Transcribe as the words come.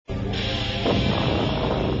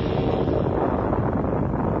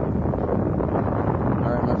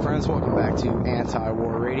friends, welcome back to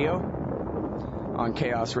Anti-War Radio on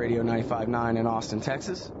Chaos Radio 95.9 in Austin,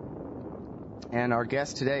 Texas. And our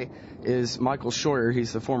guest today is Michael Scheuer.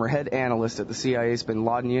 He's the former head analyst at the CIA's bin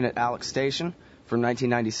Laden unit, Alex Station, from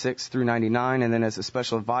 1996 through 99, and then as a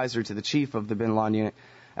special advisor to the chief of the bin Laden unit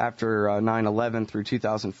after 9/11 through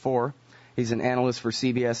 2004. He's an analyst for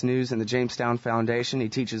CBS News and the Jamestown Foundation. He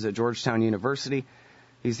teaches at Georgetown University.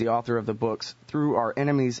 He's the author of the books Through Our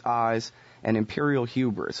Enemy's Eyes and Imperial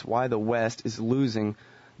Hubris, Why the West is Losing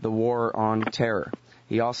the War on Terror.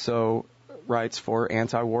 He also writes for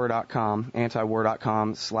antiwar.com,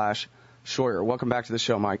 antiwar.com/Scheuer. Welcome back to the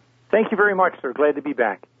show, Mike. Thank you very much, sir. Glad to be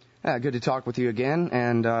back. Good to talk with you again,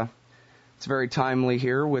 and it's very timely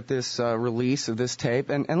here with this release of this tape.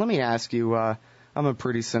 And let me ask you, I'm a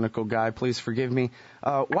pretty cynical guy, please forgive me.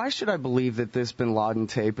 Why should I believe that this bin Laden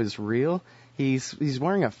tape is real? He's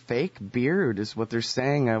wearing a fake beard, is what they're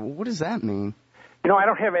saying. What does that mean? You know, I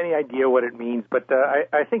don't have any idea what it means, but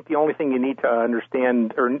I think the only thing you need to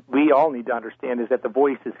understand, or we all need to understand, is that the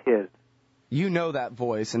voice is his. You know that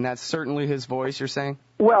voice, and that's certainly his voice, you're saying?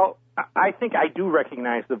 Well, I think I do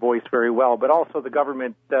recognize the voice very well, but also the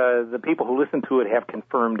government, the people who listen to it have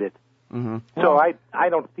confirmed it. Mm-hmm. So I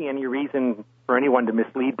don't see any reason for anyone to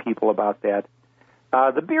mislead people about that.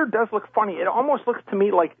 The beard does look funny. It almost looks to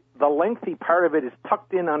me like the lengthy part of it is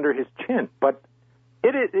tucked in under his chin, but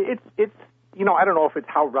it's you know, I don't know if it's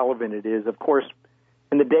how relevant it is. Of course,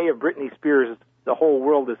 in the day of Britney Spears, the whole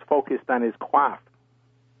world is focused on his coif.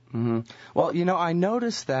 Mm-hmm. Well, you know, I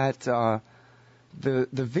noticed that the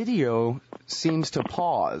video seems to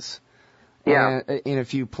pause in a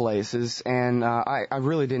few places, and I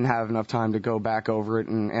really didn't have enough time to go back over it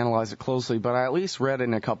and analyze it closely, but I at least read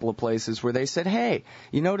in a couple of places where they said, hey,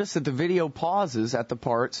 you notice that the video pauses at the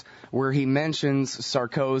parts where he mentions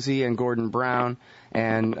Sarkozy and Gordon Brown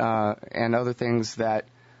and other things that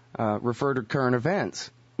refer to current events.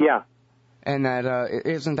 Yeah. And that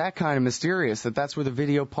isn't that kind of mysterious that that's where the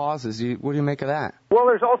video pauses? What do you make of that? Well,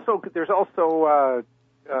 there's also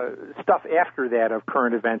stuff after that of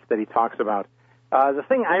current events that he talks about. The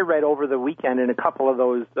thing I read over the weekend in a couple of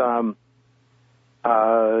those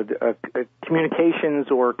communications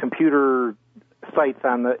or computer sites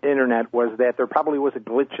on the internet was that there probably was a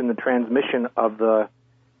glitch in the transmission of the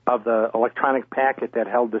electronic packet that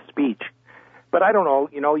held the speech. But I don't know.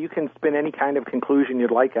 You know, you can spin any kind of conclusion you'd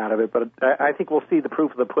like out of it. But I think we'll see the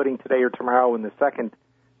proof of the pudding today or tomorrow in the second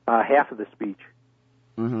half of the speech.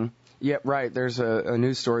 Mm-hmm. Yeah, right. There's a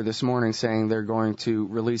news story this morning saying they're going to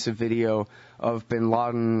release a video of bin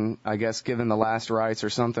Laden, I guess, giving the last rites or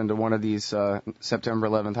something to one of these September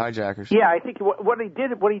 11th hijackers. Yeah, I think what he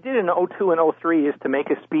did in 02 and 03 is to make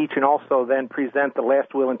a speech and also then present the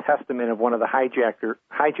last will and testament of one of the hijackers.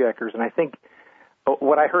 And I think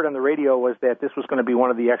what I heard on the radio was that this was going to be one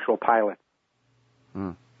of the actual pilots.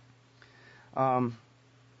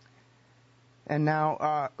 And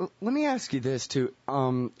now, let me ask you this, too,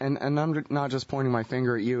 and I'm not just pointing my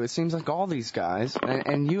finger at you. It seems like all these guys,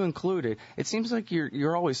 and you included, it seems like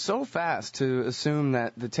you're always so fast to assume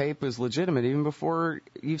that the tape is legitimate even before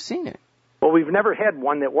you've seen it. Well, we've never had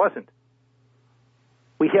one that wasn't.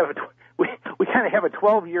 We kind of have a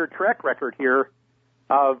 12-year track record here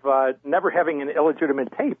of never having an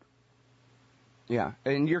illegitimate tape. Yeah,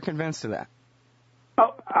 and you're convinced of that.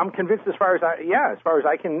 Oh, I'm convinced as far as I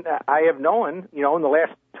can. I have known, you know, in the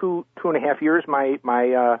last two and a half years, my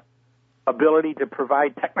ability to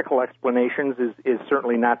provide technical explanations is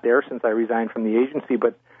certainly not there since I resigned from the agency.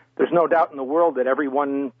 But there's no doubt in the world that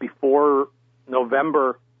everyone before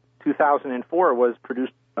November 2004 was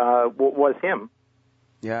him.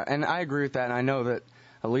 Yeah, and I agree with that. And I know that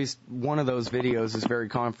at least one of those videos is very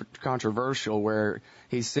controversial, where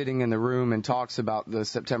he's sitting in the room and talks about the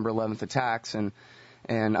September 11th attacks, and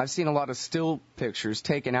I've seen a lot of still pictures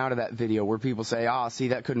taken out of that video where people say, see,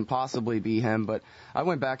 that couldn't possibly be him. But I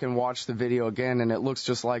went back and watched the video again, and it looks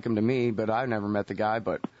just like him to me, but I've never met the guy.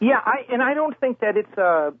 But yeah, I don't think that it's,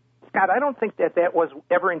 Scott, I don't think that was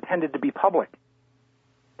ever intended to be public.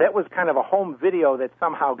 That was kind of a home video that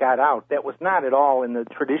somehow got out. That was not at all in the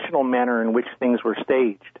traditional manner in which things were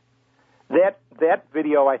staged. That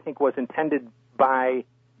video, I think, was intended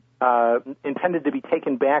to be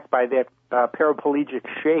taken back by that paraplegic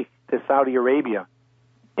sheikh to Saudi Arabia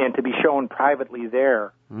and to be shown privately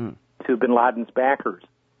there to bin Laden's backers.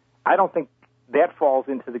 I don't think that falls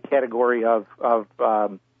into the category of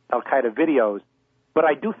Al-Qaeda videos, but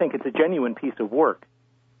I do think it's a genuine piece of work.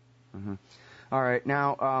 Mm-hmm. All right.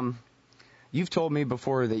 Now, you've told me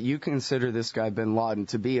before that you consider this guy bin Laden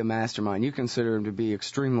to be a mastermind. You consider him to be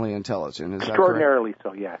extremely intelligent. Is that correct? Extraordinarily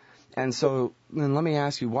so, yes. And so then let me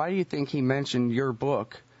ask you, why do you think he mentioned your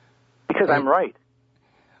book, Because I'm right.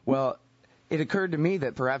 Well, it occurred to me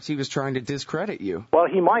that perhaps he was trying to discredit you. Well,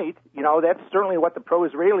 he might. You know, that's certainly what the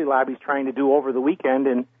pro-Israeli lobby's trying to do over the weekend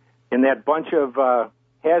in that bunch of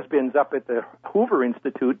has-beens up at the Hoover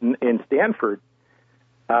Institute in Stanford.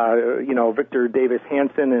 You know, Victor Davis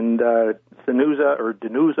Hanson and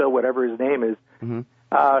Denuza, whatever his name is. Mm-hmm.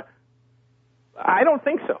 I don't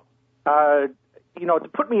think so. You know, to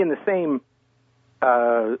put me in the same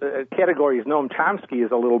category as Noam Chomsky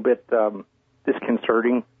is a little bit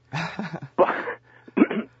disconcerting.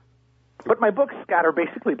 But my books, Scott, are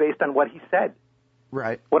basically based on what he said.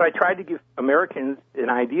 Right. What I tried to give Americans an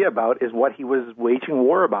idea about is what he was waging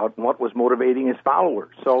war about and what was motivating his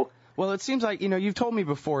followers. So, well, it seems like, you know, you've told me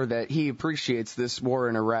before that he appreciates this war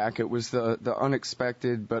in Iraq. It was the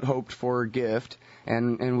unexpected but hoped for gift,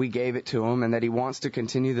 and we gave it to him, and that he wants to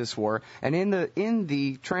continue this war. And in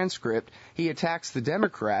the transcript, he attacks the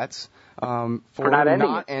Democrats for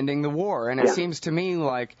not ending the war. And it seems to me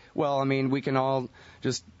like, well, I mean, we can all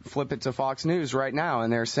just flip it to Fox News right now,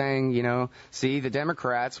 and they're saying, you know, see, the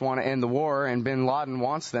Democrats want to end the war, and bin Laden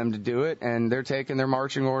wants them to do it, and they're taking their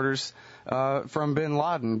marching orders from bin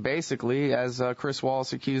Laden, basically, as Chris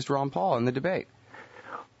Wallace accused Ron Paul in the debate.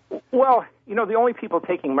 Well, you know, the only people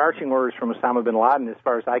taking marching orders from Osama bin Laden, as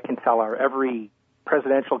far as I can tell, are every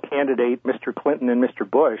presidential candidate, Mr. Clinton and Mr.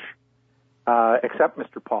 Bush, except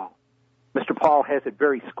Mr. Paul. Mr. Paul has it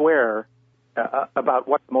very square about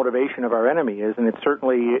what the motivation of our enemy is, and it's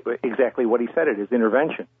certainly exactly what he said it is,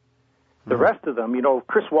 intervention. The rest of them, you know,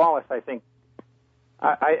 Chris Wallace, I think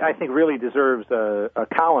really deserves a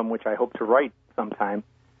column, which I hope to write sometime,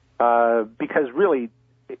 because really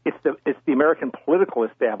it's the American political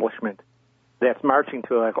establishment that's marching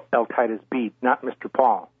to Al-Qaeda's beat, not Mr.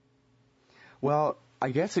 Paul. Well, I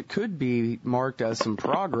guess it could be marked as some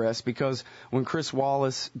progress, because when Chris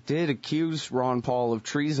Wallace did accuse Ron Paul of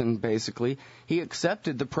treason, basically, he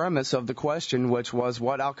accepted the premise of the question, which was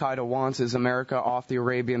what Al-Qaeda wants is America off the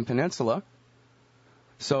Arabian Peninsula.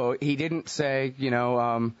 So he didn't say, you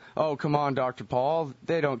know, oh, come on, Dr. Paul,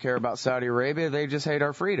 they don't care about Saudi Arabia, they just hate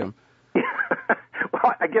our freedom.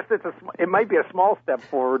 Well, I guess it might be a small step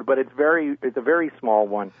forward, but it's a very small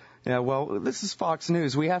one. Yeah, well, this is Fox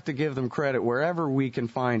News. We have to give them credit wherever we can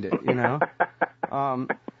find it, you know.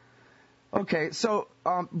 Okay, so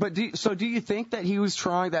do you think that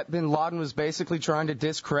that bin Laden was basically trying to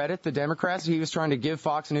discredit the Democrats? He was trying to give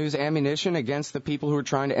Fox News ammunition against the people who are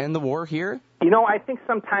trying to end the war here? You know, I think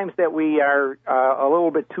sometimes that we are a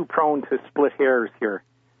little bit too prone to split hairs here.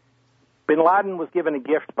 Bin Laden was given a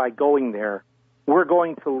gift by going there. We're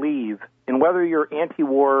going to leave, and whether you're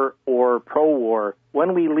anti-war or pro-war,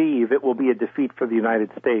 when we leave, it will be a defeat for the United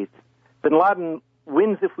States. Bin Laden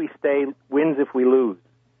wins if we stay, wins if we lose.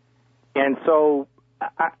 And so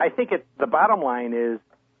I think the bottom line is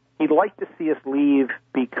he'd like to see us leave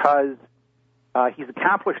because he's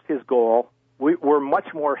accomplished his goal. We're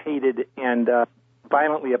much more hated and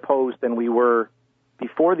violently opposed than we were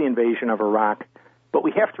before the invasion of Iraq. But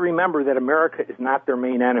we have to remember that America is not their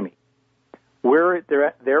main enemy. We're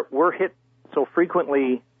hit so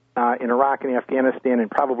frequently in Iraq and Afghanistan,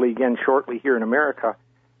 and probably again shortly here in America,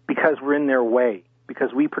 because we're in their way,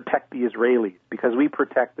 because we protect the Israelis, because we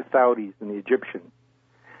protect the Saudis and the Egyptians.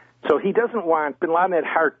 So bin Laden at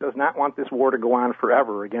heart does not want this war to go on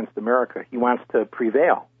forever against America. He wants to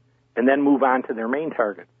prevail and then move on to their main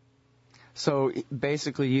target. So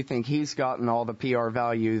basically you think he's gotten all the PR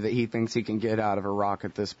value that he thinks he can get out of Iraq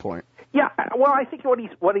at this point? Yeah, well, I think what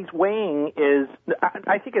he's weighing is,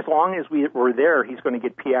 I think as long as we're there, he's going to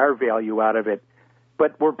get PR value out of it.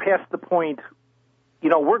 But we're past the point, you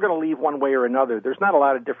know, we're going to leave one way or another. There's not a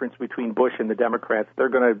lot of difference between Bush and the Democrats.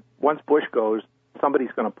 Once Bush goes,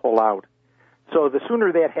 somebody's going to pull out. So the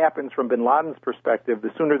sooner that happens from bin Laden's perspective,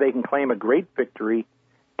 the sooner they can claim a great victory,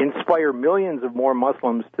 inspire millions of more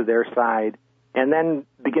Muslims to their side, and then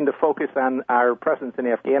begin to focus on our presence in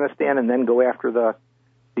Afghanistan and then go after the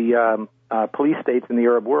police states in the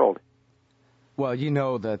Arab world. Well, you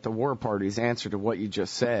know that the war party's answer to what you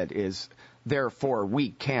just said is, therefore, we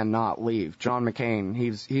cannot leave. John McCain,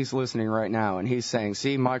 he's listening right now, and he's saying,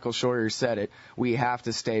 see, Michael Scheuer said it, we have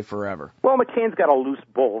to stay forever. Well, McCain's got a loose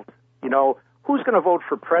bolt. You know, who's going to vote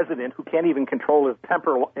for president who can't even control his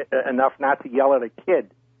temper enough not to yell at a kid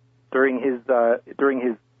during his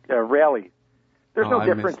rallies? There's no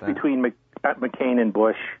difference between McCain and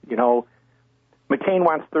Bush. You know, McCain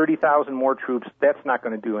wants 30,000 more troops. That's not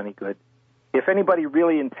going to do any good. If anybody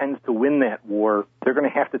really intends to win that war, they're going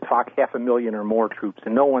to have to talk 500,000 or more troops,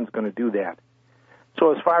 and no one's going to do that.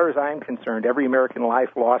 So as far as I'm concerned, every American life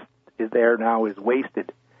lost is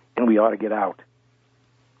wasted, and we ought to get out.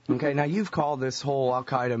 Okay, now you've called this whole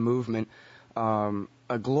Al-Qaeda movement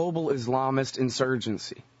a global Islamist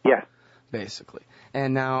insurgency. Yes. Basically.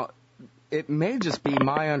 And now, it may just be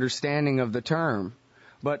my understanding of the term,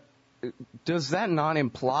 but does that not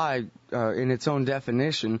imply, in its own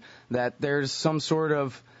definition, that there's some sort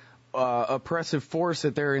of oppressive force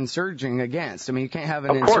that they're insurging against? I mean, you can't have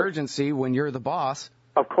an insurgency when you're the boss.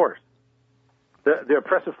 Of course. The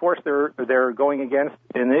oppressive force they're going against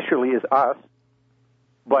initially is us,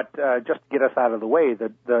 but just to get us out of the way,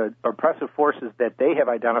 the oppressive forces that they have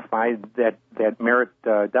identified that merit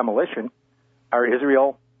demolition are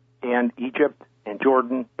Israel and Egypt and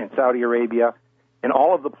Jordan and Saudi Arabia and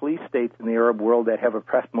all of the police states in the Arab world that have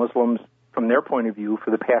oppressed Muslims from their point of view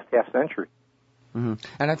for the past half century. Mm-hmm.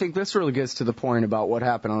 And I think this really gets to the point about what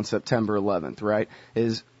happened on September 11th, right?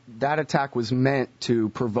 Is that attack was meant to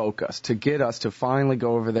provoke us, to get us to finally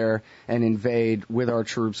go over there and invade with our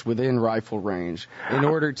troops within rifle range in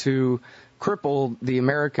order to cripple the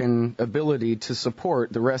American ability to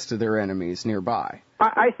support the rest of their enemies nearby.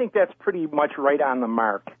 I think that's pretty much right on the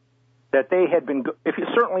mark. That they had been, if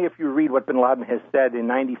you read what bin Laden has said in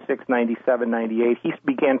 96, 97, 98, he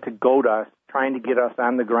began to goad us, trying to get us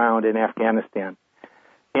on the ground in Afghanistan.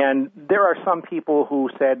 And there are some people who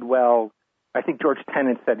said, well, I think George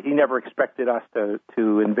Tenet said he never expected us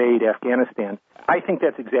to invade Afghanistan. I think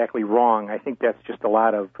that's exactly wrong. I think that's just a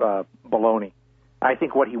lot of baloney. I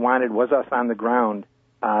think what he wanted was us on the ground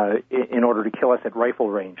in order to kill us at rifle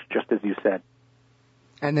range, just as you said.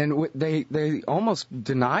 And then they almost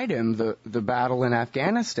denied him the battle in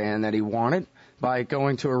Afghanistan that he wanted by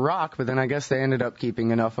going to Iraq, but then I guess they ended up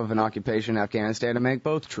keeping enough of an occupation in Afghanistan to make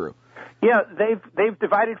both true. Yeah, they've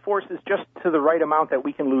divided forces just to the right amount that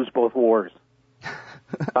we can lose both wars.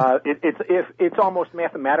 It's almost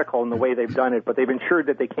mathematical in the way they've done it, but they've ensured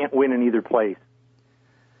that they can't win in either place.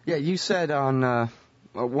 Yeah, you said on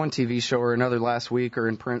one TV show or another last week or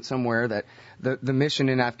in print somewhere that the mission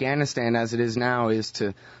in Afghanistan as it is now is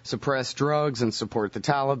to suppress drugs and support the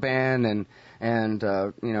Taliban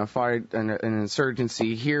and fight an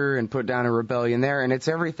insurgency here and put down a rebellion there, and it's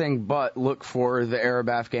everything but look for the Arab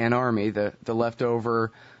Afghan army, the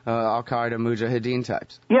leftover Al-Qaeda Mujahideen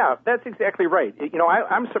types. Yeah, that's exactly right.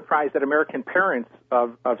 I'm surprised that American parents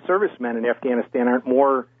of servicemen in Afghanistan aren't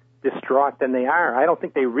more distraught than they are. I don't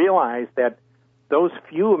think they realize that those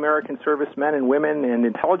few American servicemen and women and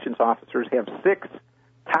intelligence officers have 6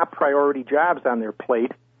 top priority jobs on their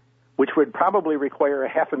plate, which would probably require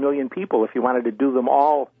 500,000 people if you wanted to do them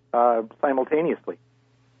all simultaneously.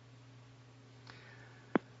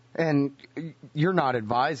 And you're not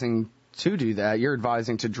advising to do that. You're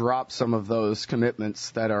advising to drop some of those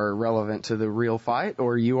commitments that are relevant to the real fight,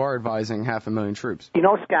 or you are advising 500,000 troops?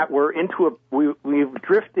 Scott, we've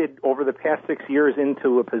drifted over the past 6 years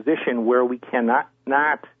into a position where we cannot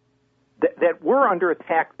that we're under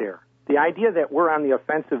attack there. The idea that we're on the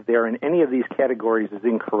offensive there in any of these categories is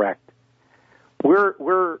incorrect.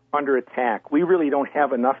 We're under attack. We really don't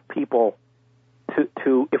have enough people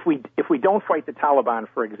to if we don't fight the Taliban,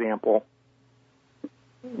 for example,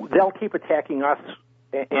 they'll keep attacking us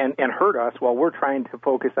and hurt us while we're trying to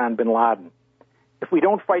focus on bin Laden. If we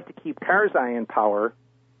don't fight to keep Karzai in power,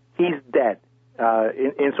 he's dead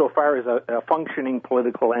insofar as a functioning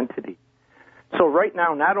political entity. So right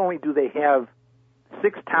now, not only do they have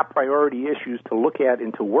 6 top priority issues to look at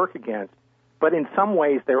and to work against, but in some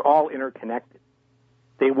ways they're all interconnected.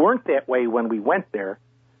 They weren't that way when we went there,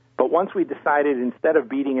 but once we decided instead of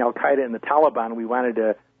beating Al-Qaeda and the Taliban, we wanted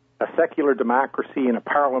a secular democracy and a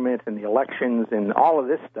parliament and the elections and all of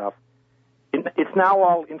this stuff, it's now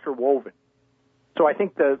all interwoven. So I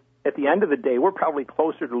think at the end of the day, we're probably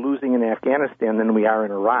closer to losing in Afghanistan than we are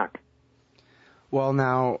in Iraq. Well,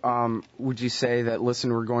 now, would you say that,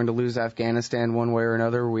 listen, we're going to lose Afghanistan one way or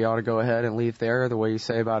another, we ought to go ahead and leave there, the way you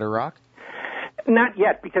say about Iraq? Not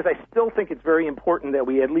yet, because I still think it's very important that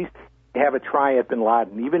we at least have a try at bin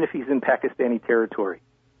Laden, even if he's in Pakistani territory.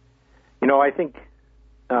 I think,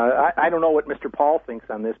 I don't know what Mr. Paul thinks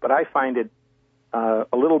on this, but I find it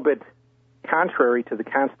a little bit contrary to the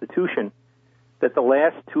Constitution that the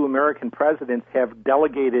last 2 American presidents have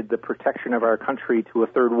delegated the protection of our country to a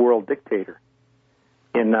third world dictator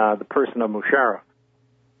in the person of Musharraf.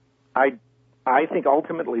 I think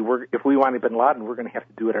ultimately, if we want bin Laden, we're going to have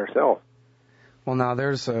to do it ourselves. Well, now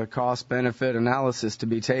there's a cost-benefit analysis to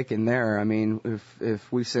be taken there. I mean,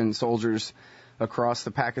 if we send soldiers across the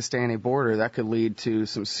Pakistani border, that could lead to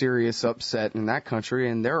some serious upset in that country,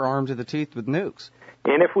 and they're armed to the teeth with nukes.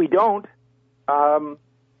 And if we don't,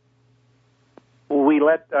 we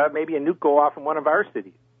let maybe a nuke go off in one of our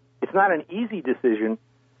cities. It's not an easy decision,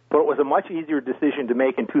 but it was a much easier decision to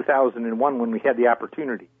make in 2001 when we had the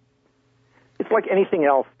opportunity. It's like anything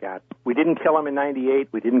else, Scott. We didn't kill him in 98.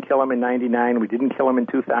 We didn't kill him in 99. We didn't kill him in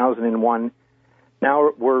 2001.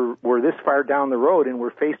 Now we're this far down the road, and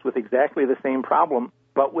we're faced with exactly the same problem,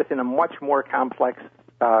 but within a much more complex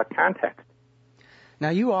context. Now,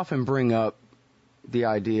 you often bring up the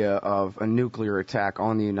idea of a nuclear attack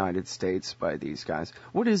on the United States by these guys.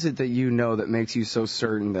 What is it that you know that makes you so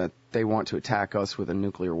certain that they want to attack us with a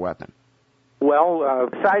nuclear weapon? Well,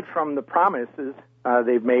 aside from the promises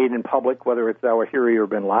they've made in public, whether it's Zawahiri or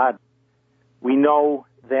bin Laden, we know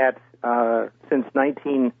that since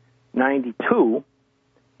 1992,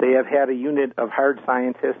 they have had a unit of hard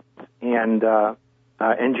scientists and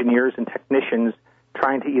engineers and technicians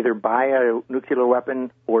trying to either buy a nuclear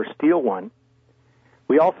weapon or steal one.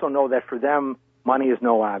 We also know that for them, money is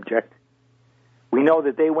no object. We know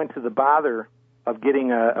that they went to the bother of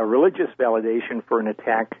getting a religious validation for an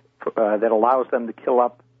attack that allows them to kill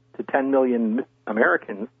up to 10 million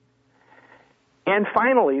Americans. And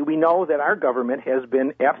finally, we know that our government has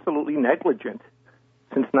been absolutely negligent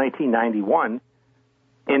since 1991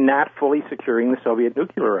 in not fully securing the Soviet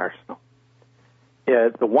nuclear arsenal.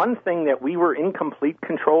 The one thing that we were in complete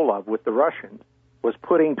control of with the Russians was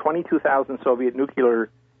putting 22,000 Soviet nuclear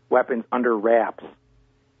weapons under wraps.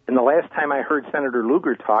 And the last time I heard Senator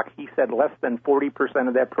Lugar talk, he said less than 40%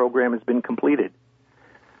 of that program has been completed.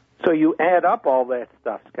 So you add up all that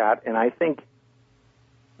stuff, Scott, and I think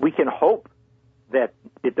we can hope that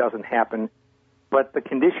it doesn't happen, but the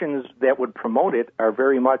conditions that would promote it are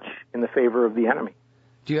very much in the favor of the enemy.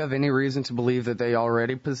 Do you have any reason to believe that they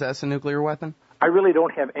already possess a nuclear weapon? I really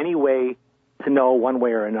don't have any way to know one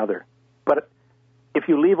way or another. But if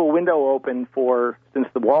you leave a window open for, since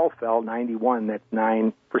the wall fell, 91, that's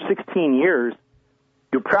 9, for 16 years,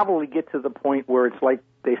 you'll probably get to the point where it's like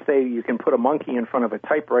they say you can put a monkey in front of a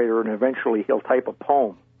typewriter and eventually he'll type a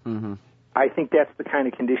poem. Mm-hmm. I think that's the kind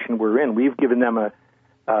of condition we're in. We've given them a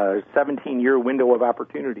 17-year window of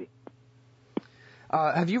opportunity.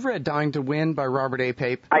 Have you read Dying to Win by Robert A.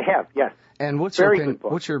 Pape? I have, yes. And what's Very your good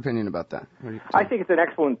book. What's your opinion about that? I think it's an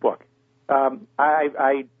excellent book.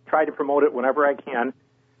 I try to promote it whenever I can.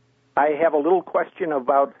 I have a little question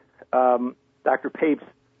about Dr. Pape's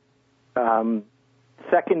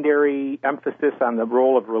secondary emphasis on the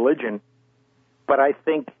role of religion, but I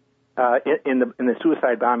think in the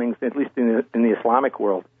suicide bombings, at least in the Islamic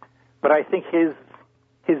world, but I think his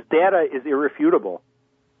data is irrefutable.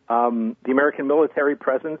 The American military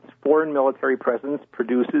presence, foreign military presence,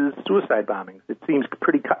 produces suicide bombings. It seems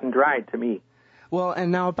pretty cut and dried to me. Well,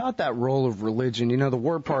 and now about that role of religion, you know, the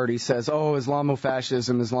War Party says, oh,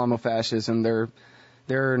 Islamofascism,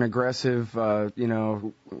 they're an aggressive,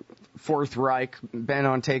 Fourth Reich, bent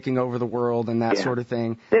on taking over the world and that sort of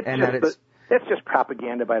thing. That's just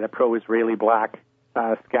propaganda by the pro-Israeli bloc,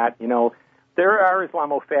 Scott. You know, there are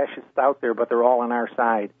Islamofascists out there, but they're all on our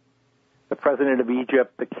side. The president of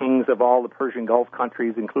Egypt, the kings of all the Persian Gulf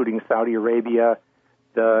countries, including Saudi Arabia,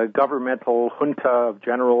 the governmental junta of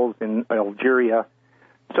generals in Algeria.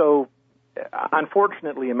 So,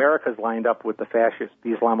 unfortunately, America's lined up with the fascists,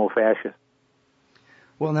 the Islamofascists.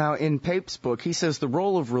 Well, now, in Pape's book, he says the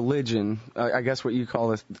role of religion, I guess what you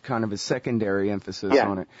call kind of a secondary emphasis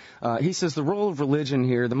on it. He says the role of religion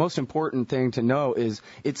here, the most important thing to know is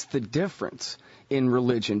it's the difference in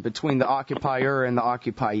religion between the occupier and the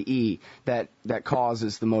occupiee that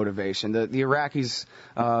causes the motivation. The Iraqis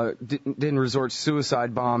didn't resort to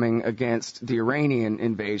suicide bombing against the Iranian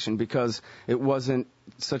invasion because it wasn't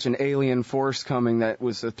such an alien force coming that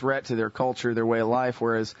was a threat to their culture, their way of life,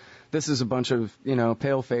 whereas this is a bunch of,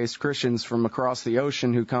 pale-faced Christians from across the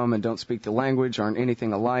ocean who come and don't speak the language, aren't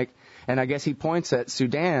anything alike. And I guess he points at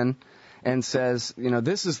Sudan and says,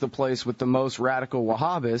 this is the place with the most radical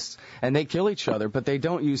Wahhabists, and they kill each other, but they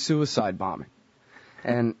don't use suicide bombing.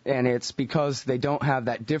 And it's because they don't have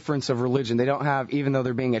that difference of religion. They don't have, even though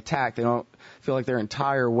they're being attacked, they don't feel like their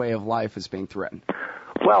entire way of life is being threatened.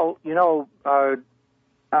 Well,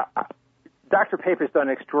 Dr. Pape has done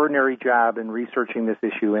an extraordinary job in researching this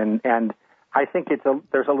issue, and I think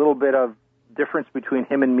there's a little bit of difference between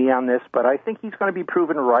him and me on this, but I think he's going to be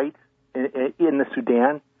proven right in the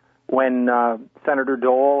Sudan when Senator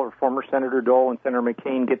Dole or former Senator Dole and Senator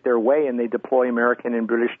McCain get their way and they deploy American and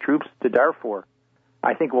British troops to Darfur.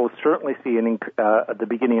 I think we'll certainly see the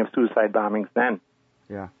beginning of suicide bombings then.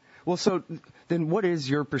 Yeah. Well, so then what is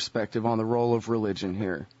your perspective on the role of religion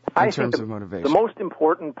here in terms of motivation? The most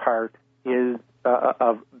important part is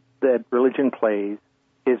that religion plays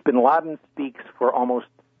is bin Laden speaks for almost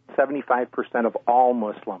 75% of all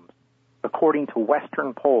Muslims, according to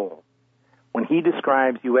Western polls. when he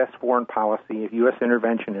describes U.S. foreign policy, U.S.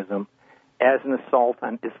 interventionism, as an assault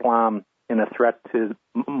on Islam and a threat to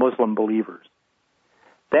Muslim believers.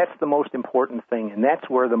 That's the most important thing, and that's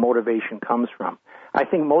where the motivation comes from. I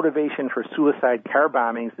think motivation for suicide car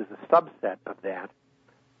bombings is a subset of that.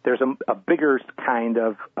 There's a bigger kind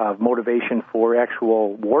of motivation for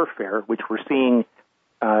actual warfare, which we're seeing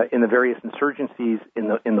in the various insurgencies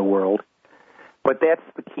in the world. But that's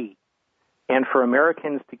the key. And for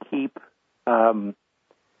Americans to keep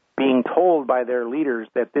being told by their leaders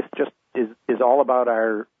that this just is all about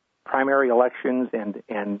our primary elections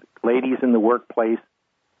and ladies in the workplace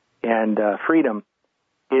and freedom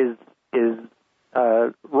is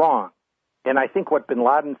wrong. And I think what bin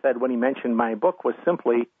Laden said when he mentioned my book was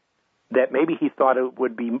simply that maybe he thought it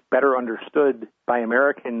would be better understood by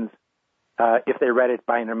Americans if they read it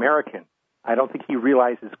by an American. I don't think he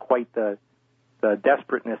realizes quite the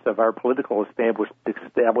desperateness of our political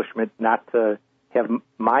establishment not to have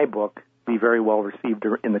my book be very well received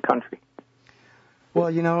in the country. Well,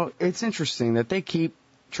 you know, it's interesting that they keep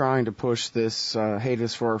trying to push this hate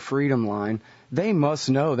us for our freedom line. They must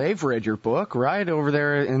know. They've read your book, right, over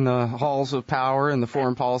there in the halls of power in the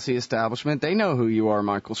foreign policy establishment. They know who you are,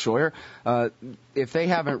 Michael Scheuer. If they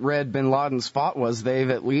haven't read bin Laden's fatwas, they've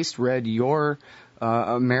at least read your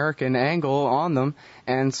American angle on them.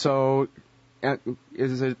 And so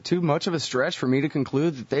is it too much of a stretch for me to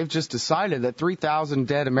conclude that they've just decided that 3,000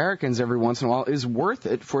 dead Americans every once in a while is worth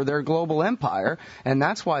it for their global empire, and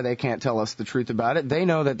that's why they can't tell us the truth about it? They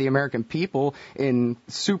know that the American people, in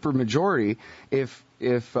super majority, if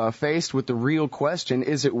faced with the real question,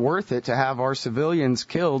 is it worth it to have our civilians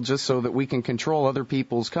killed just so that we can control other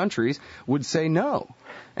people's countries, would say no.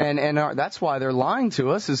 And that's why they're lying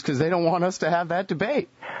to us, is because they don't want us to have that debate.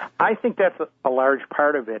 I think that's a large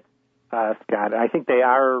part of it. Scott, I think they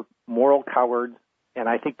are moral cowards, and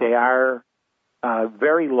I think they are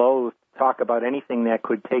very loath to talk about anything that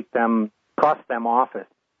could cost them office,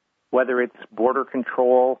 whether it's border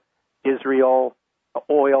control, Israel,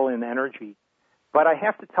 oil, and energy. But I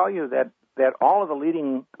have to tell you that all of the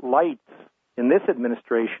leading lights in this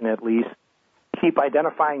administration, at least, keep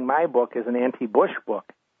identifying my book as an anti-Bush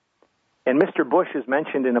book. And Mr. Bush is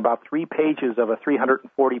mentioned in about 3 pages of a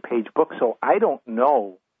 340-page book, so I don't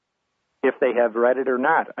know if they have read it or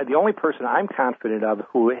not. The only person I'm confident of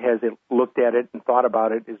who has looked at it and thought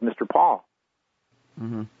about it is Mr. Paul.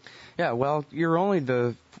 Mm-hmm. Yeah, well, you're only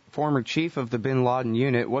the former chief of the bin Laden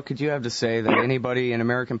unit. What could you have to say that anybody in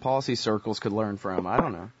American policy circles could learn from? I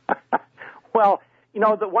don't know. Well, you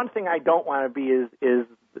know, the one thing I don't want to be is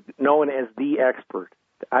known as the expert.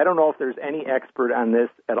 I don't know if there's any expert on this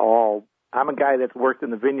at all. I'm a guy that's worked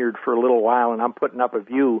in the vineyard for a little while, and I'm putting up a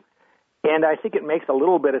view. And I think it makes a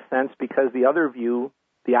little bit of sense because the other view,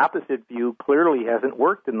 the opposite view, clearly hasn't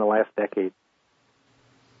worked in the last decade.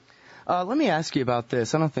 Let me ask you about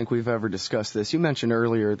this. I don't think we've ever discussed this. You mentioned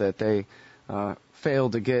earlier that they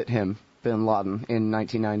failed to get him, bin Laden, in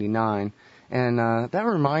 1999. And that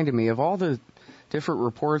reminded me of all the different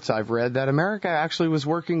reports I've read that America actually was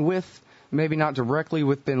working with, maybe not directly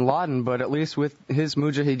with bin Laden, but at least with his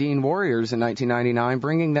Mujahideen warriors in 1999,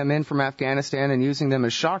 bringing them in from Afghanistan and using them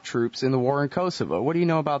as shock troops in the war in Kosovo. What do you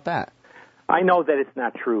know about that? I know that it's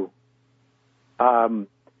not true.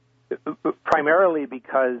 Primarily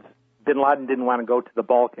because bin Laden didn't want to go to the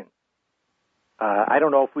Balkans. I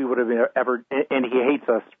don't know if we would have ever, and he hates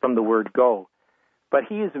us from the word go, but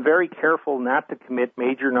he is very careful not to commit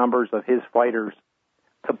major numbers of his fighters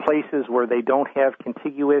to places where they don't have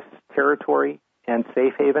contiguous territory and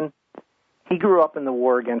safe haven. He grew up in the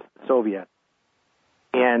war against the Soviets,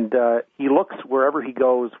 and he looks wherever he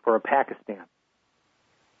goes for a Pakistan.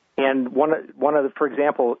 And one of the, for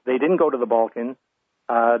example, they didn't go to the Balkans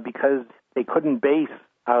because they couldn't base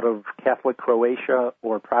out of Catholic Croatia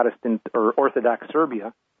or Protestant or Orthodox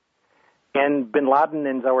Serbia. And bin Laden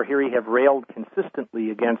and Zawahiri have railed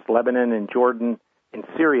consistently against Lebanon and Jordan in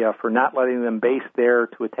Syria for not letting them base there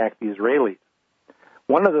to attack the Israelis.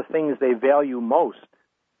 One of the things they value most,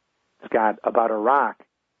 Scott, about Iraq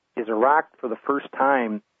is Iraq, for the first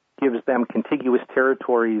time, gives them contiguous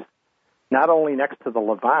territories not only next to the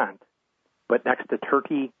Levant, but next to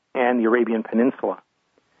Turkey and the Arabian Peninsula.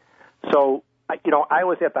 So, you know, I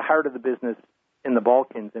was at the heart of the business in the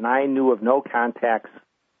Balkans, and I knew of no contacts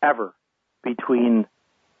ever between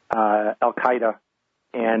Al-Qaeda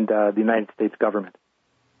and the United States government.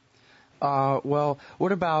 Well,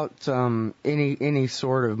 what about any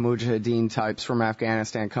sort of Mujahideen types from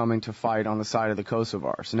Afghanistan coming to fight on the side of the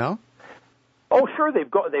Kosovars? No? Oh, sure.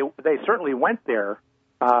 They certainly went there.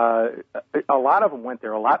 A lot of them went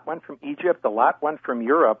there. A lot went from Egypt. A lot went from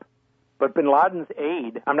Europe. But bin Laden's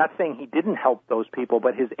aid, I'm not saying he didn't help those people,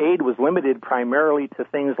 but his aid was limited primarily to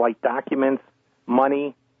things like documents,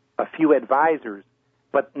 money, a few advisors,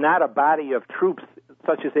 but not a body of troops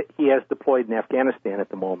such as he has deployed in Afghanistan at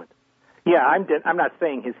the moment. Yeah, I'm not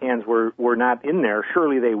saying his hands were not in there.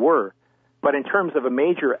 Surely they were. But in terms of a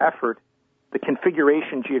major effort, the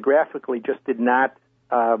configuration geographically just did not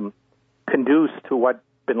conduce to what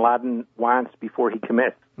bin Laden wants before he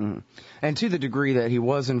commits. Mm-hmm. And to the degree that he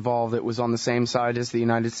was involved, it was on the same side as the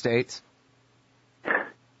United States?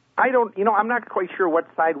 I'm not quite sure what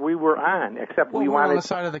side we were on, except we wanted... on the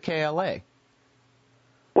side of the KLA.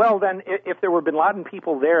 Well, then, if there were bin Laden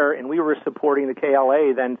people there and we were supporting the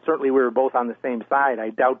KLA, then certainly we were both on the same side. I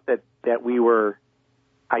doubt that we were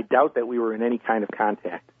in any kind of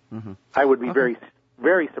contact. Mm-hmm. I would be very,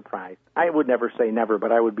 very surprised. I would never say never,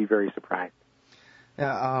 but I would be very surprised.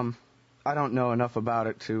 Yeah, I don't know enough about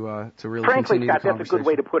it to really Frankly, continue Scott, the conversation. that's a good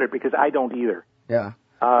way to put it, because I don't either. Yeah.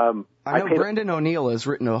 I know Brendan O'Neill has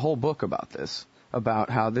written a whole book about this, about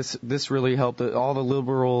how this really helped all the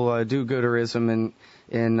liberal do-gooderism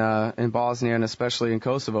in Bosnia and especially in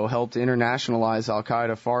Kosovo helped internationalize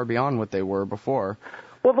Al-Qaeda far beyond what they were before.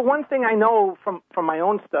 Well, the one thing I know from my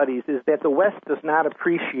own studies is that the West does not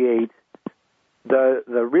appreciate the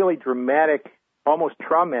really dramatic, almost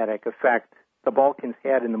traumatic effect the Balkans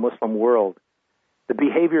had in the Muslim world. The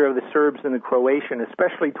behavior of the Serbs and the Croatian,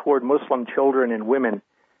 especially toward Muslim children and women,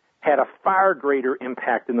 had a far greater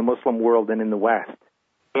impact in the Muslim world than in the West.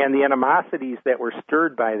 And the animosities that were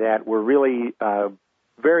stirred by that were really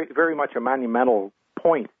very, very much a monumental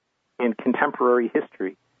point in contemporary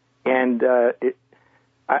history. And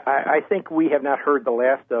I think we have not heard the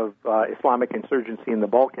last of Islamic insurgency in the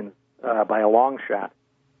Balkans by a long shot.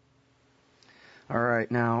 All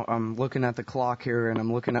right, now I'm looking at the clock here, and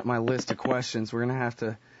I'm looking at my list of questions. We're going to have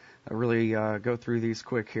to really go through these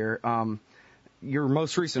quick here. Your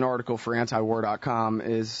most recent article for antiwar.com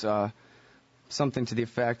is something to the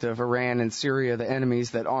effect of Iran and Syria, the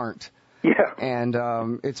enemies that aren't. Yeah.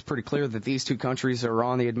 And it's pretty clear that these two countries are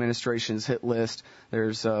on the administration's hit list.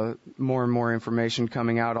 There's more and more information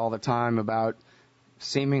coming out all the time about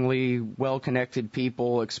seemingly well-connected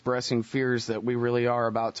people expressing fears that we really are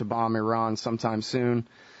about to bomb Iran sometime soon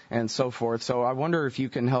and so forth. So I wonder if you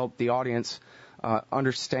can help the audience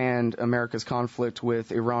understand America's conflict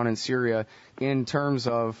with Iran and Syria in terms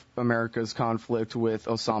of America's conflict with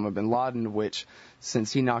Osama bin Laden, which,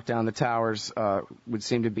 since he knocked down the towers, would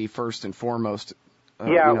seem to be first and foremost the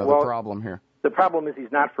problem here. The problem is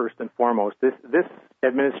he's not first and foremost. This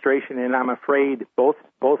administration, and I'm afraid both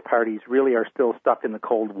parties really are still stuck in the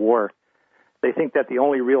Cold War. They think that the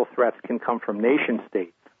only real threats can come from nation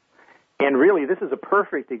states. And really, this is a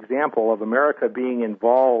perfect example of America being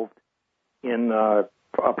involved in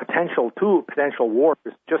two potential wars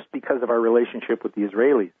just because of our relationship with the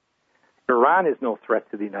Israelis. Iran is no threat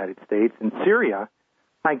to the United States. And Syria,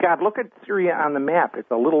 my God, look at Syria on the map.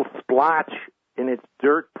 It's a little splotch, and it's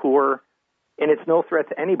dirt poor, and it's no threat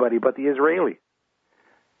to anybody but the Israelis.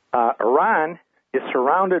 Iran is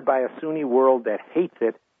surrounded by a Sunni world that hates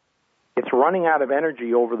it. It's running out of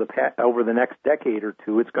energy over the next decade or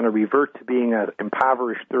two. It's going to revert to being an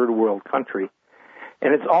impoverished third world country.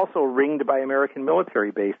 And it's also ringed by American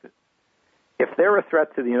military bases. If they're a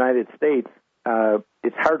threat to the United States,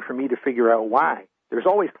 it's hard for me to figure out why. There's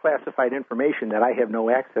always classified information that I have no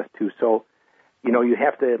access to. So, you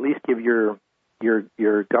have to at least give your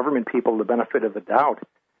government people the benefit of the doubt.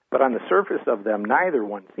 But on the surface of them, neither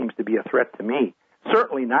one seems to be a threat to me.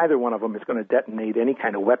 Certainly neither one of them is going to detonate any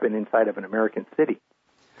kind of weapon inside of an American city.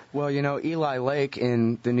 Well, Eli Lake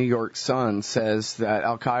in the New York Sun says that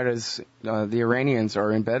Al-Qaeda's, the Iranians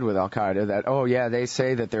are in bed with Al-Qaeda, that, they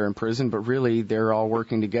say that they're in prison, but really they're all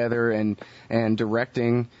working together and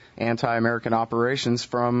directing anti-American operations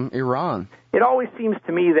from Iran. It always seems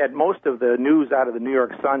to me that most of the news out of the New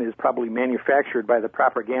York Sun is probably manufactured by the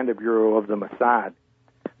propaganda bureau of the Mossad.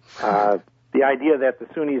 The idea that the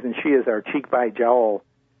Sunnis and Shias are cheek by jowl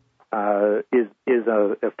is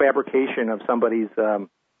a fabrication of somebody's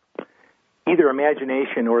either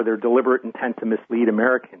imagination or their deliberate intent to mislead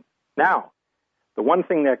Americans. Now, the one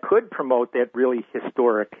thing that could promote that really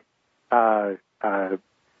historic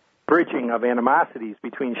bridging of animosities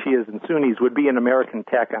between Shias and Sunnis would be an American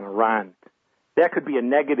attack on Iran. That could be a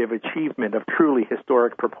negative achievement of truly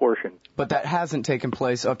historic proportions. But that hasn't taken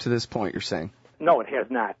place up to this point, you're saying? No, it has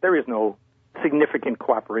not. There is no significant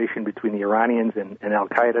cooperation between the Iranians and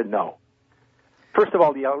Al-Qaeda, no. First of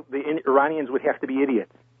all, the Iranians would have to be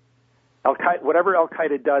idiots. Whatever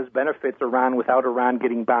Al-Qaeda does benefits Iran without Iran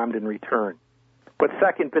getting bombed in return. But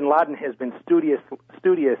second, bin Laden has been studious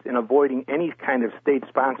in avoiding any kind of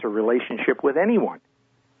state-sponsor relationship with anyone.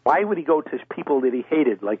 Why would he go to people that he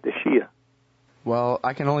hated, like the Shia? Well,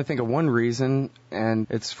 I can only think of one reason, and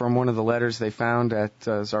it's from one of the letters they found at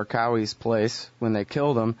Zarqawi's place when they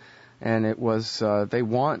killed him, and it was they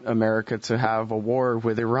want America to have a war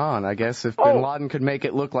with Iran. I guess if bin Laden could make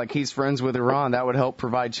it look like he's friends with Iran, that would help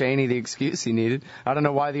provide Cheney the excuse he needed. I don't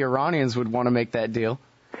know why the Iranians would want to make that deal.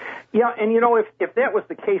 Yeah, and if that was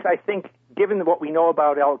the case, I think, given what we know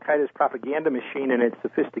about al-Qaeda's propaganda machine and its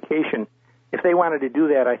sophistication, if they wanted to do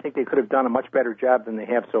that, I think they could have done a much better job than they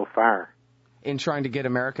have so far. In trying to get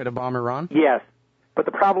America to bomb Iran? Yes, but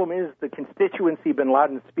the problem is the constituency bin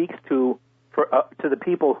Laden speaks to the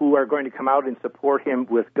people who are going to come out and support him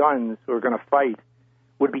with guns, who are going to fight,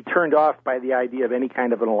 would be turned off by the idea of any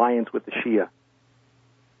kind of an alliance with the Shia.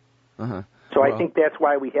 Uh-huh. So I think that's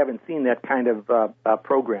why we haven't seen that kind of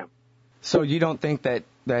program. So you don't think that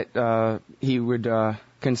he would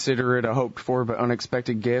consider it a hoped-for but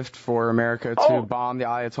unexpected gift for America to bomb the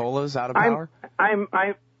Ayatollahs out of power?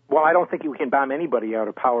 Well, I don't think we can bomb anybody out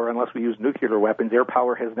of power unless we use nuclear weapons. Air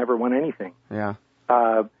power has never won anything. Yeah.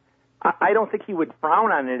 I don't think he would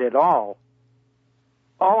frown on it at all.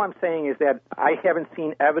 All I'm saying is that I haven't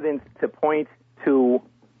seen evidence to point to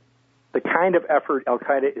the kind of effort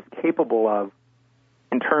al-Qaeda is capable of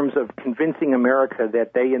in terms of convincing America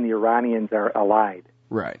that they and the Iranians are allied.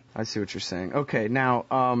 Right. I see what you're saying. Okay,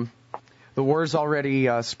 now, the war's already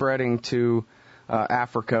spreading to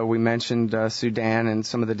Africa. We mentioned Sudan and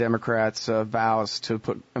some of the Democrats' vows to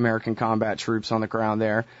put American combat troops on the ground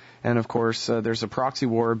there. And, of course, there's a proxy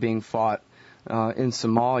war being fought in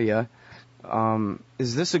Somalia.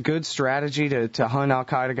 Is this a good strategy to hunt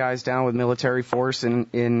al-Qaeda guys down with military force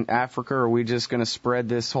in Africa, or are we just going to spread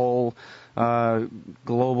this whole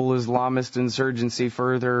global Islamist insurgency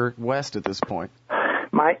further west at this point?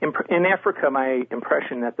 In Africa, my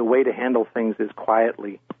impression that the way to handle things is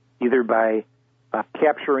quietly, either by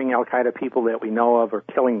capturing al-Qaeda people that we know of or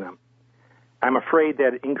killing them. I'm afraid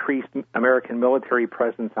that increased American military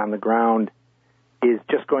presence on the ground is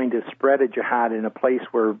just going to spread a jihad in a place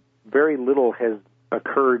where very little has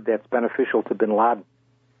occurred that's beneficial to bin Laden.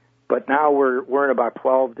 But now we're in about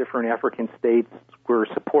 12 different African states. We're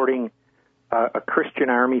supporting a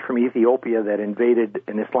Christian army from Ethiopia that invaded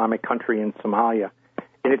an Islamic country in Somalia.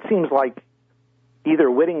 And it seems like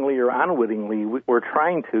either wittingly or unwittingly, we're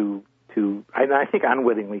trying to I think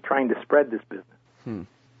unwittingly, trying to spread this business.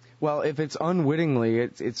 Well, if it's unwittingly,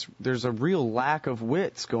 there's a real lack of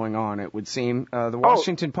wits going on, it would seem. The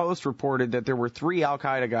Washington Post reported that there were 3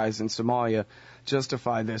 al-Qaeda guys in Somalia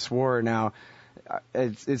justify this war. Now,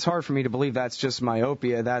 it's hard for me to believe that's just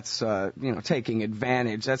myopia. That's, taking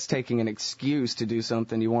advantage. That's taking an excuse to do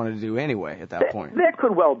something you wanted to do anyway at that point. That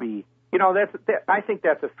could well be. I think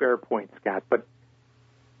that's a fair point, Scott. But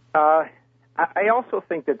I also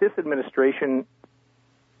think that this administration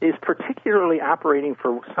is particularly operating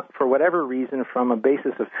for whatever reason from a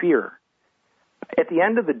basis of fear. At the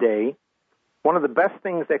end of the day, one of the best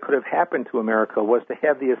things that could have happened to America was to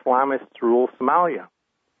have the Islamists rule Somalia.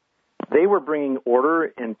 They were bringing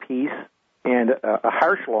order and peace and a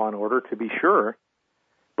harsh law and order, to be sure,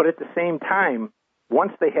 but at the same time,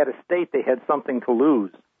 once they had a state, they had something to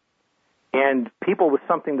lose. And people with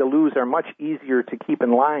something to lose are much easier to keep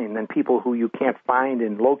in line than people who you can't find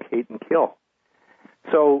and locate and kill.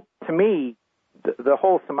 So, to me, the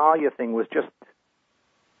whole Somalia thing was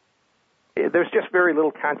there's just very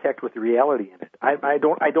little contact with the reality in it. I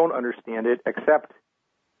don't understand it, except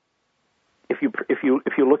if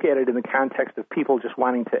you look at it in the context of people just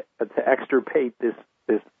wanting to extirpate this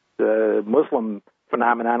Muslim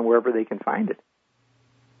phenomenon wherever they can find it.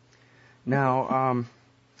 Now,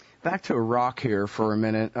 back to Iraq here for a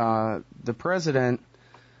minute. The president,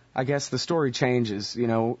 I guess the story changes.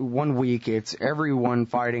 1 week it's everyone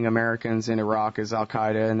fighting Americans in Iraq is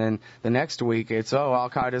al-Qaeda, and then the next week it's,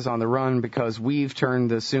 al-Qaeda's on the run because we've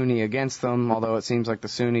turned the Sunni against them, although it seems like the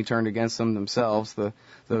Sunni turned against them themselves, the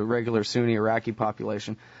regular Sunni Iraqi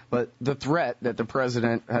population. But the threat that the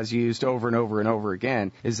president has used over and over and over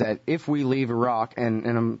again is that if we leave Iraq, and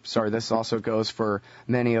I'm sorry, this also goes for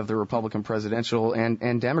many of the Republican presidential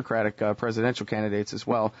and Democratic presidential candidates as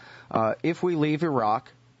well, if we leave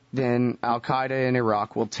Iraq, then al-Qaeda in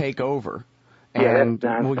Iraq will take over, and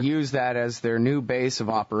will use that as their new base of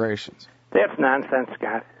operations. That's nonsense,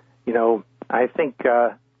 Scott. I think,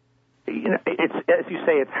 it's, as you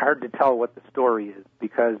say, it's hard to tell what the story is,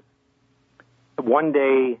 because one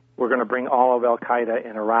day we're going to bring all of al-Qaeda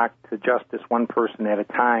in Iraq to justice one person at a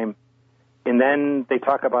time, and then they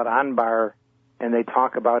talk about Anbar and they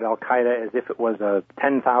talk about Al-Qaeda as if it was a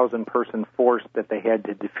 10,000-person force that they had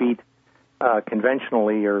to defeat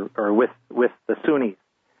conventionally or with the Sunnis.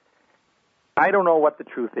 I don't know what the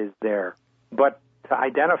truth is there, but to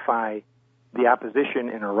identify the opposition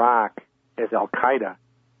in Iraq as Al-Qaeda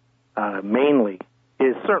mainly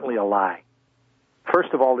is certainly a lie.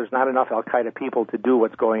 First of all, there's not enough Al-Qaeda people to do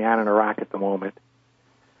what's going on in Iraq at the moment.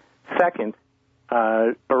 Second,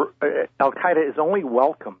 Al-Qaeda is only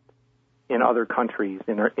welcomed in other countries,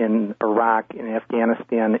 in Iraq, in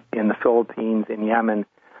Afghanistan, in the Philippines, in Yemen,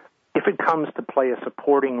 if it comes to play a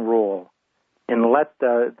supporting role and let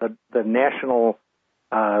the national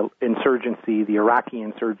insurgency, the Iraqi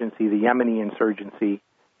insurgency, the Yemeni insurgency,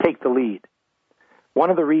 take the lead. One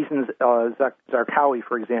of the reasons Zarqawi,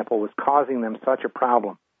 for example, was causing them such a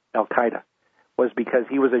problem, Al-Qaeda, was because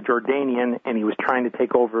he was a Jordanian and he was trying to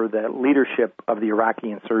take over the leadership of the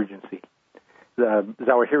Iraqi insurgency.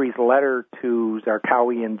 Zawahiri's letter to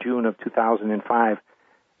Zarqawi in June of 2005,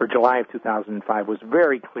 or July of 2005, was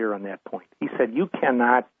very clear on that point. He said, you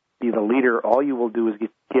cannot be the leader. All you will do is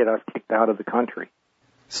get us kicked out of the country.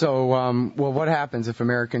 So, well, what happens if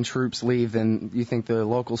American troops leave? Then you think the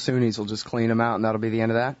local Sunnis will just clean them out, and that'll be the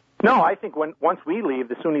end of that? No, I think once we leave,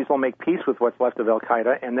 the Sunnis will make peace with what's left of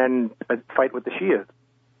Al-Qaeda and then fight with the Shias.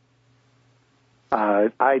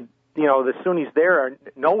 The Sunnis there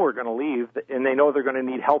know we're going to leave, and they know they're going to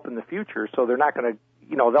need help in the future, so they're not going to,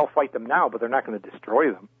 they'll fight them now, but they're not going to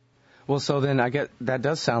destroy them. Well, so then that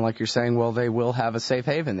does sound like you're saying, well, they will have a safe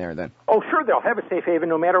haven there then. Oh, sure, they'll have a safe haven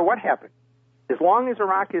no matter what happens. As long as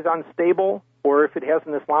Iraq is unstable, or if it has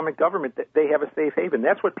an Islamic government, they have a safe haven.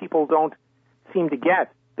 That's what people don't seem to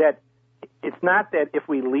get, that it's not that if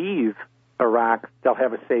we leave Iraq, they'll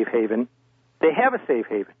have a safe haven. They have a safe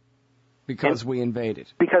haven. Because we invaded.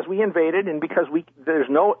 Because we invaded, and because there's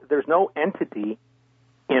no entity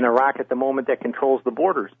in Iraq at the moment that controls the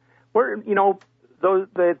borders. Those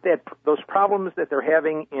problems that they're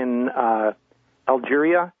having in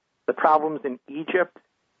Algeria, the problems in Egypt,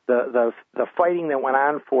 the fighting that went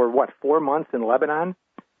on for 4 months in Lebanon,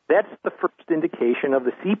 that's the first indication of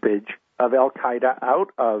the seepage of Al-Qaeda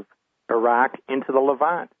out of Iraq into the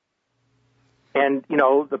Levant. And,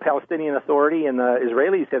 the Palestinian Authority and the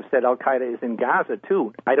Israelis have said Al-Qaeda is in Gaza,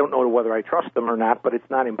 too. I don't know whether I trust them or not, but it's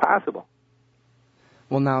not impossible.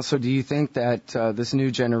 Well, now, so do you think that this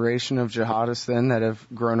new generation of jihadists, then, that have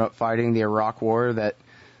grown up fighting the Iraq War, that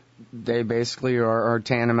they basically are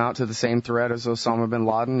tantamount to the same threat as Osama bin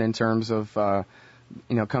Laden in terms of,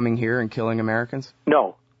 coming here and killing Americans?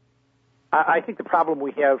 No. I think the problem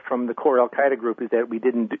we have from the core Al-Qaeda group is that we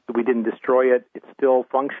didn't destroy it. It's still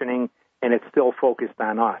functioning, and it's still focused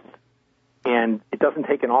on us. And it doesn't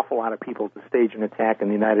take an awful lot of people to stage an attack in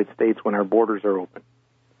the United States when our borders are open.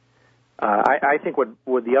 I think what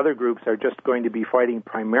the other groups are just going to be fighting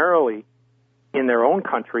primarily in their own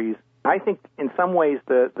countries. I think in some ways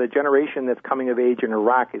the generation that's coming of age in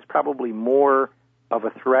Iraq is probably more of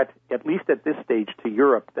a threat, at least at this stage, to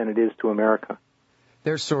Europe than it is to America.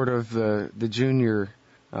 They're sort of the junior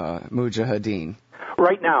mujahideen.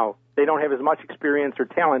 Right now, they don't have as much experience or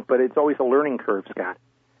talent, but it's always a learning curve, Scott.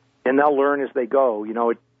 And they'll learn as they go.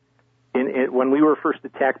 When we were first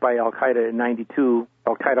attacked by Al-Qaeda in 92,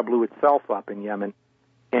 Al-Qaeda blew itself up in Yemen.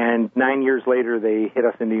 And 9 years later, they hit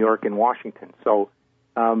us in New York and Washington. So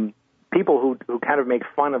people who kind of make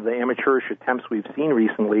fun of the amateurish attempts we've seen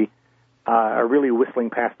recently are really whistling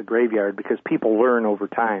past the graveyard because people learn over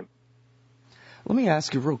time. Let me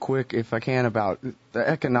ask you real quick, if I can, about the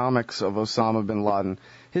economics of Osama bin Laden.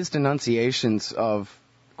 His denunciations of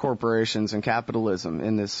corporations and capitalism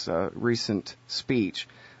in this recent speech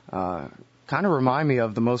kind of remind me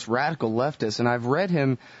of the most radical leftist, and I've read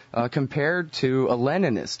him compared to a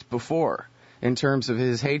Leninist before in terms of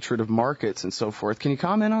his hatred of markets and so forth. Can you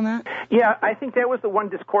comment on that? Yeah, I think that was the one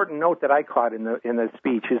discordant note that I caught in the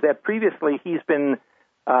speech, is that previously he's been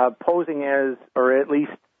posing as, or at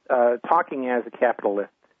least talking as, a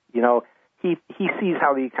capitalist. He sees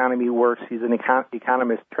how the economy works. He's an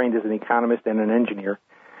economist, trained as an economist and an engineer.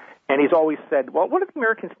 And he's always said, well, what do the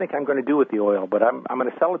Americans think I'm going to do with the oil? But I'm going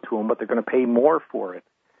to sell it to them, but they're going to pay more for it.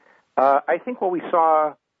 I think what we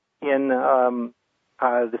saw in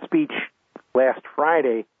the speech last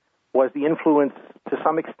Friday was the influence, to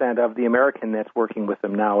some extent, of the American that's working with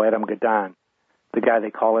them now, Adam Gaddan, the guy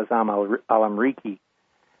they call Azam al-Amriki.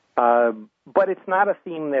 But it's not a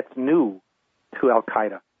theme that's new to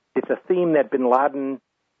Al-Qaeda. It's a theme that bin Laden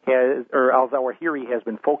or al-Zawahiri has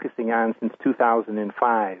been focusing on since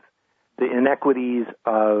 2005. The inequities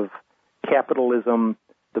of capitalism,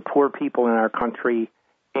 the poor people in our country,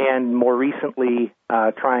 and more recently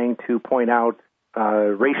trying to point out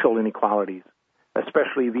racial inequalities.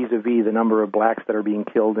 especially vis-a-vis the number of blacks that are being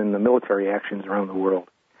killed in the military actions around the world.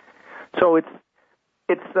 So it's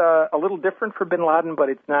a little different for bin Laden, but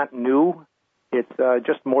it's not new. It's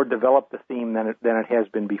just more developed a theme than it has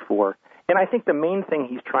been before. And I think the main thing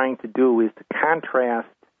he's trying to do is to contrast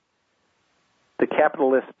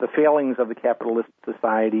the failings of the capitalist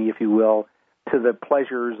society, if you will, to the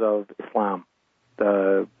pleasures of Islam,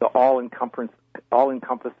 the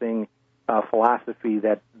all-encompassing philosophy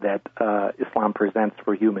that Islam presents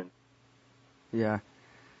for humans. Yeah.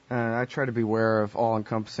 I try to be aware of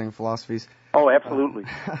all-encompassing philosophies. Oh, absolutely.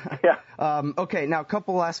 Yeah. Okay, now a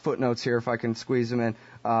couple last footnotes here, if I can squeeze them in.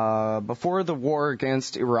 Before the war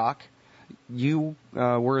against Iraq, you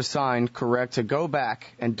were assigned, correct, to go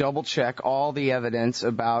back and double-check all the evidence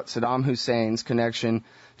about Saddam Hussein's connection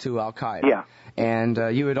to Al-Qaeda. Yeah. And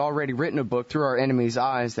you had already written a book, Through Our Enemy's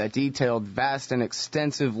Eyes, that detailed vast and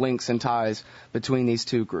extensive links and ties between these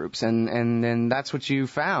two groups. And that's what you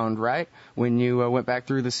found, right, when you went back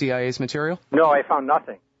through the CIA's material? No, I found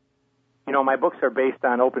nothing. You know, my books are based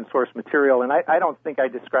on open source material, and I don't think I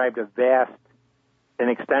described a vast and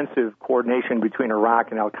extensive coordination between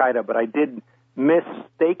Iraq and Al-Qaeda, but I did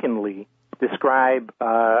mistakenly describe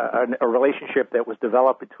a relationship that was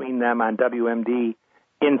developed between them on WMD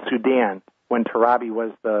in Sudan, when Tarabi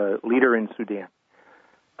was the leader in Sudan.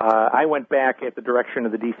 I went back at the direction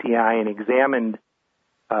of the DCI and examined,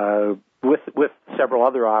 with several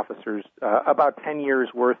other officers, about 10 years'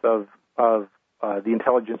 worth of the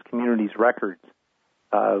intelligence community's records,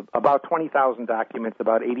 about 20,000 documents,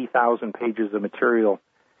 about 80,000 pages of material,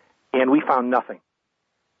 and we found nothing.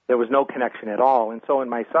 There was no connection at all. And so in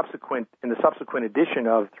the subsequent edition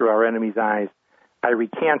of Through Our Enemy's Eyes, I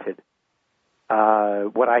recanted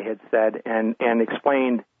what I had said and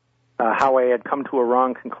explained how I had come to a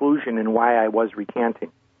wrong conclusion and why I was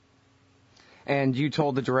recanting. And you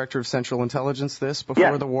told the Director of Central Intelligence this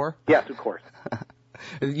before the war? Yes, of course.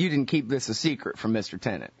 You didn't keep this a secret from Mr.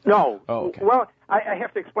 Tennant? No. Oh, okay. Well, I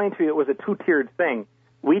have to explain to you, it was a two-tiered thing.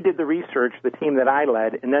 We did the research, the team that I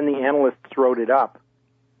led, and then the analysts wrote it up.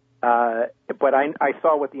 But I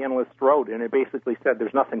saw what the analysts wrote, and it basically said,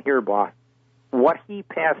 there's nothing here, boss. What he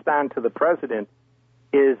passed on to the president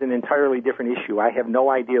is an entirely different issue. I have no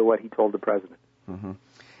idea what he told the president. Mm-hmm.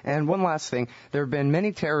 And one last thing. There have been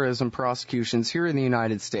many terrorism prosecutions here in the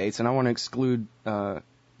United States, and I want to exclude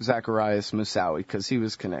Zacharias Moussaoui because he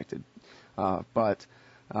was connected. But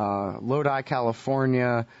Lodi,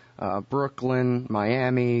 California, Brooklyn,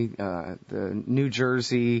 Miami, the New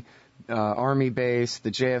Jersey Army base,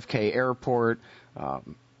 the JFK airport,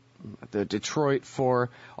 the Detroit 4,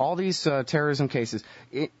 all these terrorism cases.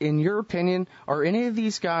 In your opinion, are any of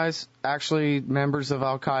these guys actually members of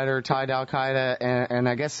Al-Qaeda or tied to Al-Qaeda? And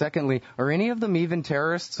I guess, secondly, are any of them even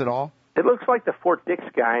terrorists at all? It looks like the Fort Dix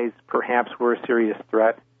guys perhaps were a serious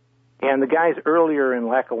threat, and the guys earlier in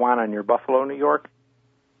Lackawanna near Buffalo, New York.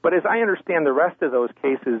 But as I understand the rest of those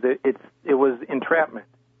cases, it was entrapment.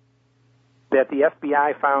 That the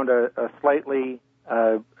FBI found a slightly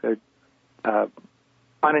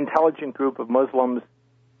unintelligent group of Muslims,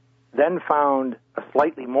 then found a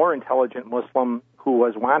slightly more intelligent Muslim who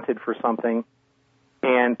was wanted for something,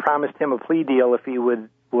 and promised him a plea deal if he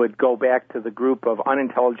would go back to the group of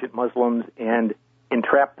unintelligent Muslims and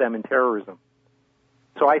entrap them in terrorism.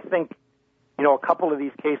 So I think, a couple of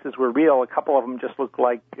these cases were real. A couple of them just looked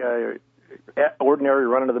like ordinary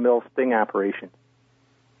run-of-the-mill sting operations.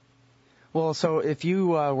 Well, so if you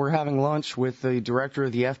were having lunch with the director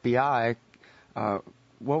of the FBI,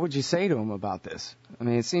 what would you say to him about this? I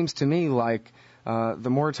mean, it seems to me like the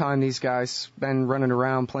more time these guys spend running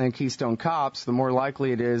around playing Keystone Cops, the more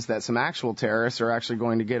likely it is that some actual terrorists are actually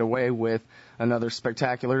going to get away with another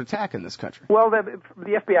spectacular attack in this country. Well, the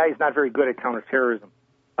FBI is not very good at counterterrorism.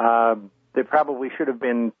 They probably should have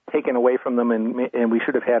been taken away from them, and we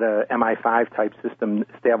should have had a MI5 type system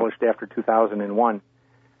established after 2001.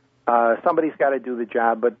 Somebody's got to do the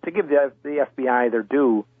job, but to give the FBI their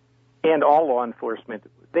due, and all law enforcement,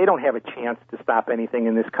 they don't have a chance to stop anything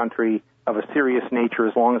in this country of a serious nature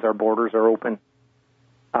as long as our borders are open.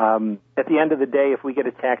 At the end of the day, if we get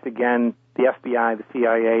attacked again, the FBI, the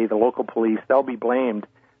CIA, the local police, they'll be blamed.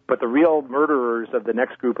 But the real murderers of the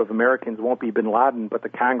next group of Americans won't be bin Laden, but the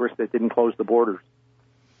Congress that didn't close the borders.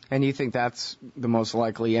 And you think that's the most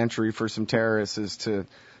likely entry for some terrorists is to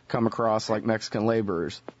come across like Mexican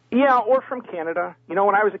laborers? Yeah, or from Canada. When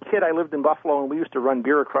I was a kid, I lived in Buffalo, and we used to run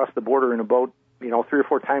beer across the border in a boat, 3 or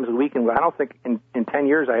 4 times a week. And I don't think in 10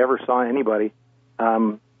 years I ever saw anybody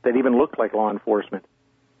that even looked like law enforcement.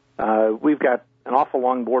 We've got an awful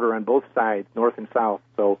long border on both sides, north and south.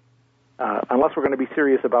 So unless we're going to be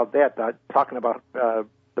serious about that, talking about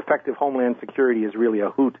effective homeland security is really a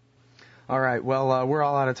hoot. All right. Well, we're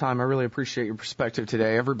all out of time. I really appreciate your perspective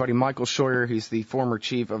today. Everybody, Michael Scheuer, he's the former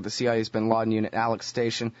chief of the CIA's bin Laden unit, Alex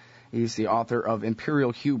Station. He's the author of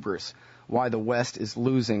Imperial Hubris, Why the West is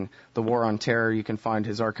Losing the War on Terror. You can find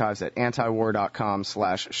his archives at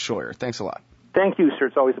antiwar.com/Scheuer. Thanks a lot. Thank you, sir.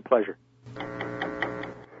 It's always a pleasure.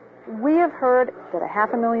 We have heard that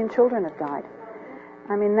 500,000 children have died.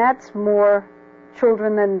 I mean, that's more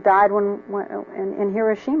children than died in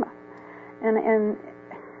Hiroshima. And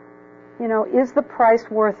you know, is the price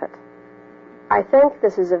worth it? I think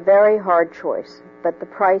this is a very hard choice, but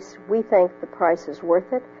we think the price is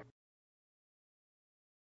worth it.